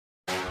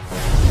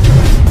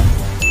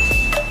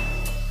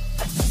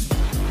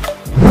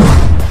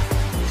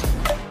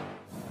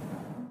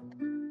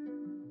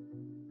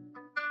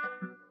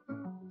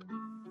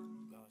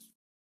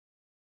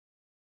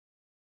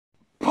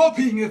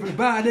popping,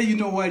 everybody? You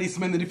know what it's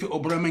man, if you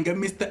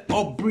Aubreaction, Mr.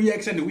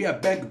 Aubreaction. We are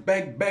back.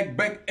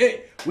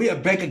 Hey, we are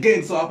back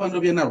again. So I'm going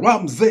to be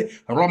Ramzeey,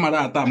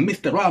 Ramarata,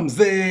 Mr.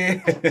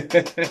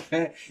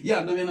 Ramzeey. Yeah,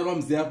 I'm going to be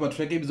Ramzeey. But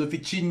track episode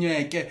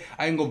tshinyeke.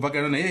 I ain't go back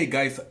around. Hey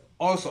guys,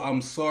 also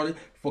I'm sorry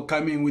for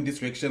coming with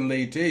this reaction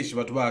late. Hey,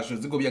 but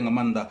ziko bya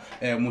ngamanda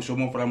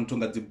mushomo from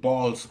tunga the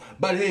balls.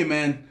 But hey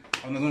man,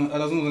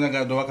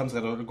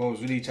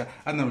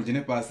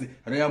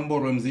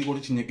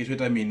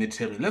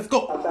 let's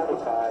go.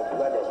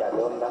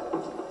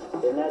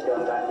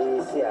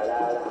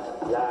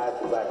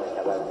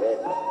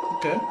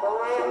 Okay.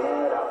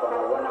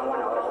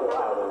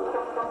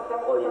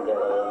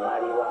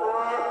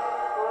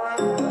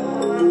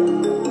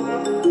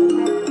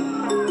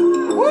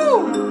 Woo!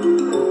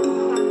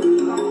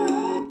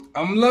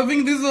 I'm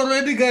loving this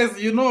already, guys.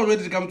 You know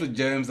already to come to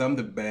James. I'm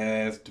the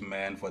best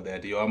man for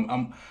that. Yo,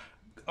 I'm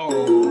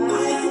oh.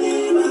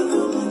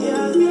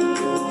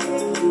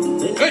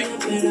 Hey.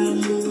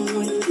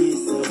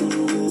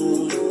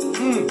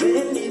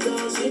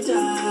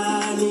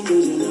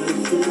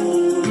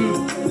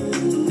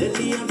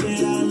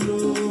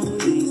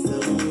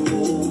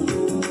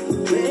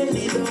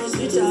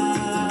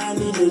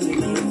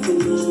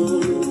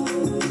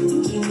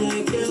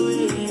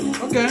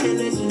 Okay.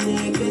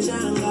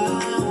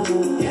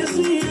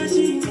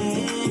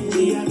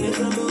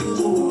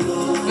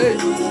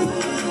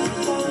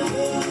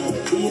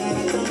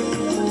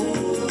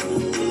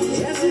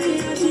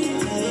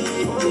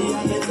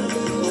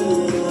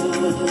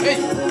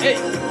 Hey,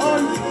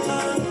 on.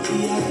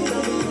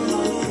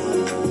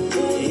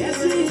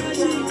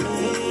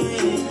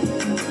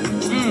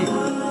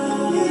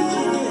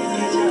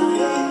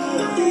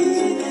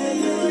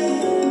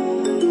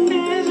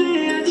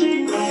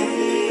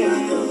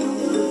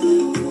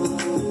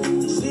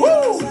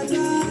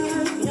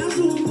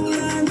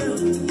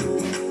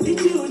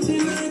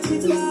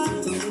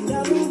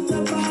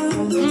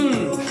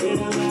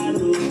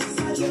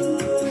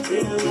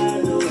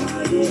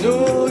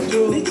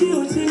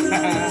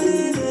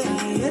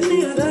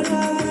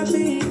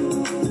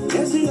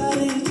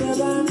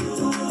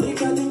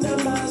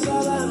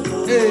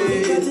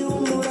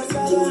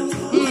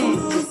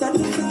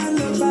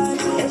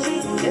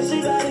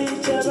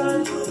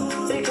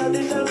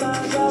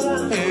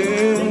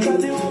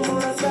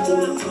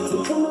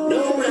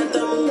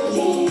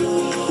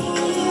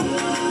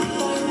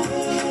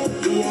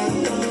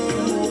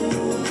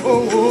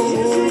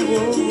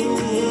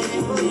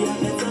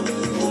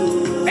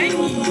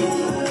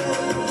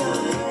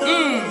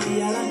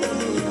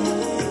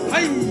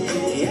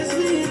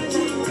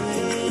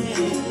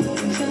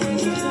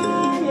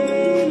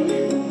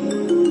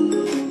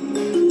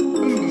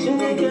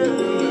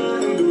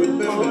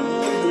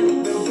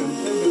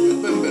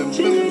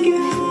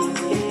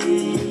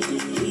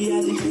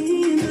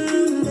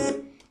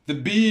 The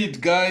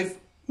beat, guys.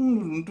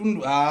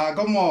 Ah,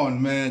 come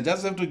on, man.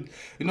 Just have to,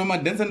 you know, my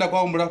dance and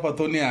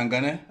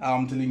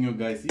I'm telling you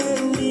guys.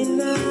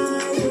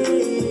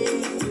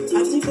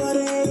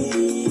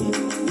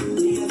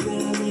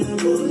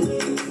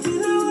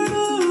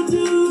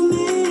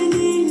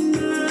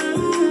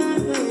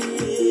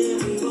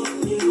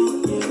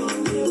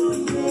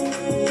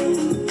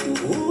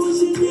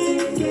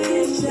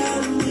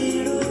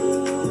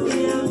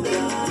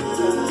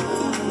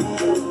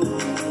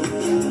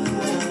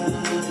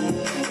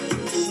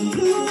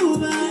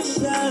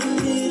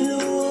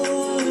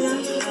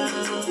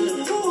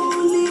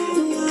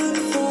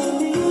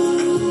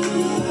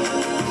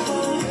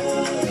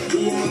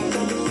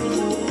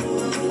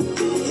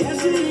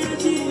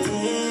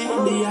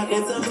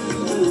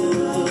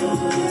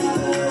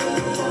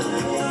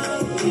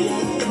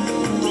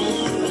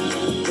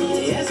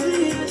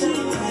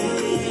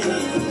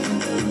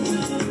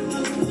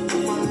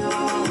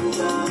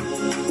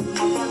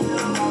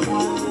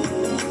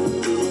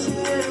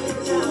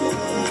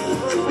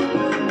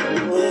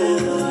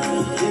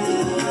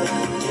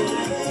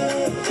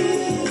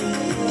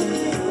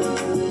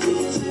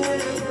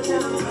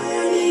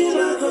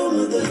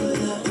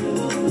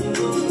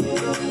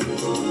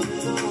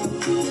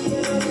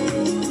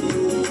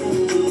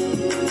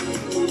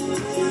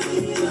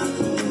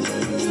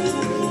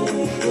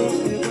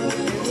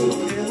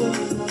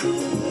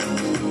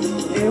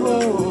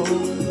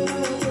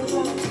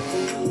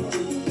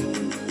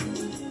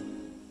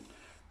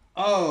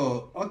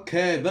 Oh,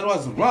 okay, that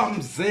was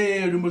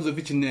Ramzeey,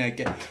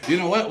 tshinyeke. You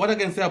know what I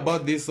can say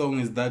about this song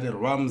is that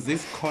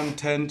Ramzeey's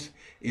content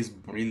is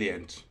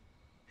brilliant.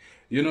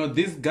 You know,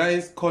 this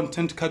guy's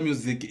content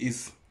music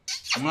is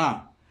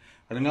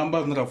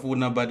remember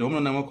but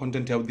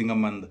content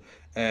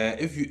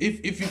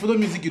if you follow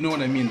music, you know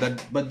what I mean.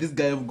 But this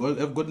guy have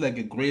got like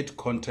a great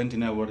content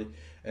in our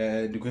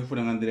and I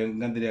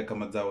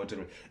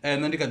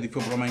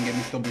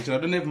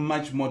don't have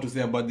much more to say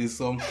about this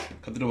song.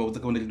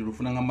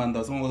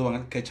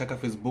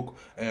 Facebook,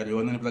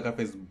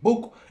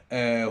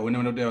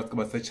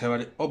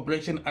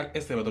 Aubreaction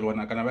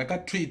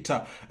Rsa,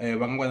 Twitter,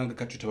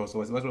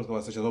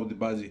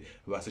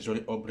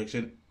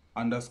 Aubreaction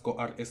underscore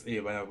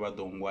RSA vaya vha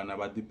ḓo ngwana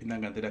vha ḓiphina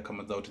nga nḓila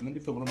khama dza u thina ndi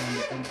February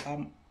and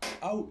I'm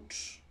out.